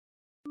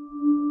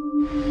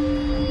All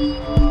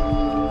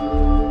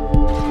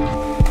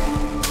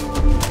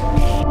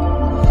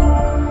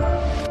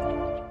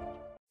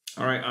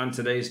right, on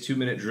today's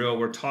 2-minute drill,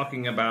 we're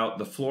talking about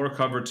the floor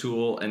cover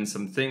tool and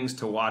some things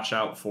to watch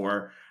out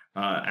for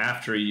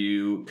after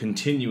you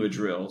continue a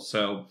drill.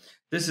 So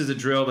this is a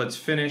drill that's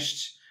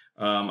finished.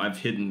 I've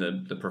hidden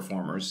the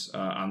performers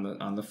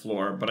on the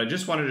floor, but I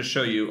just wanted to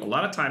show you, a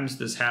lot of times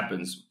this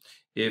happens.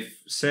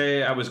 If,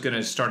 say, I was going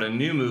to start a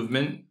new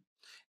movement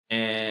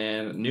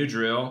and new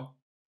drill,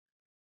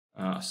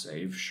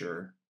 save,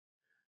 sure.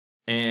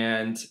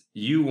 And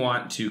you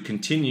want to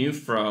continue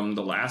from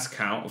the last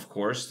count, of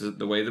course,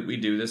 the way that we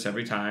do this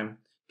every time.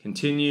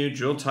 Continue,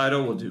 drill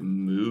title, we'll do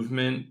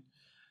movement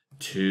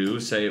 2.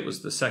 Say it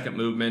was the second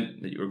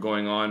movement that you were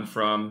going on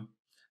from.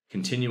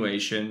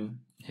 Continuation,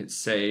 hit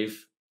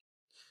save.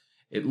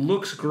 It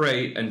looks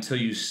great until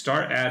you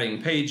start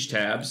adding page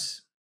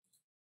tabs.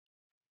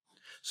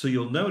 So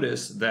you'll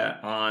notice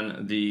that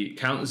on the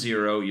count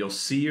 0, you'll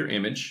see your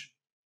image.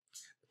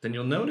 Then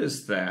you'll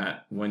notice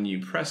that when you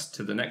press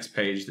to the next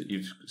page that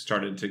you've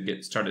started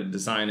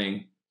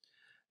designing,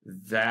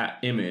 that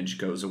image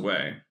goes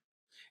away.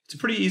 It's a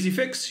pretty easy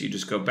fix. You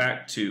just go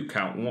back to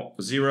count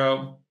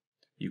 0,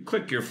 you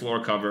click your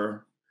floor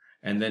cover,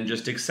 and then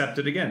just accept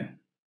it again.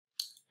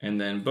 And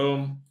then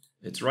boom,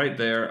 it's right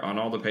there on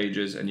all the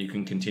pages, and you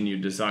can continue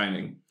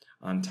designing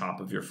on top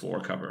of your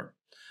floor cover.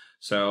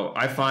 So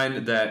I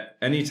find that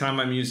anytime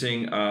I'm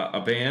using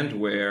a band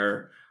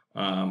where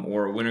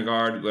or a winter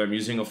guard where I'm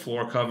using a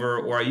floor cover,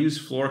 or I use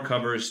floor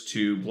covers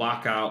to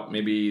block out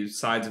maybe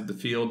sides of the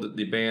field that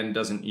the band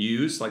doesn't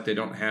use, like they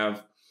don't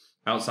have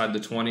outside the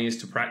 20s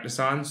to practice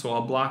on. So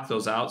I'll block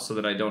those out so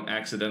that I don't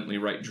accidentally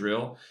write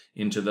drill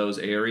into those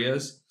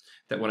areas.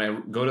 That when I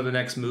go to the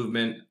next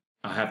movement,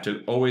 I have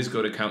to always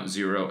go to count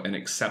 0 and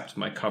accept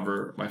my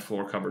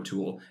floor cover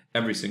tool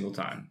every single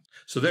time.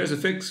 So there's a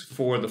fix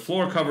for the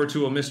floor cover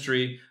tool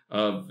mystery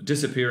of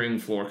disappearing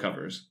floor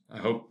covers. I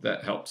hope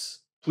that helps.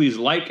 Please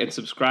like and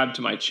subscribe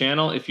to my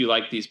channel if you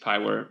like these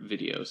Pyware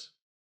videos.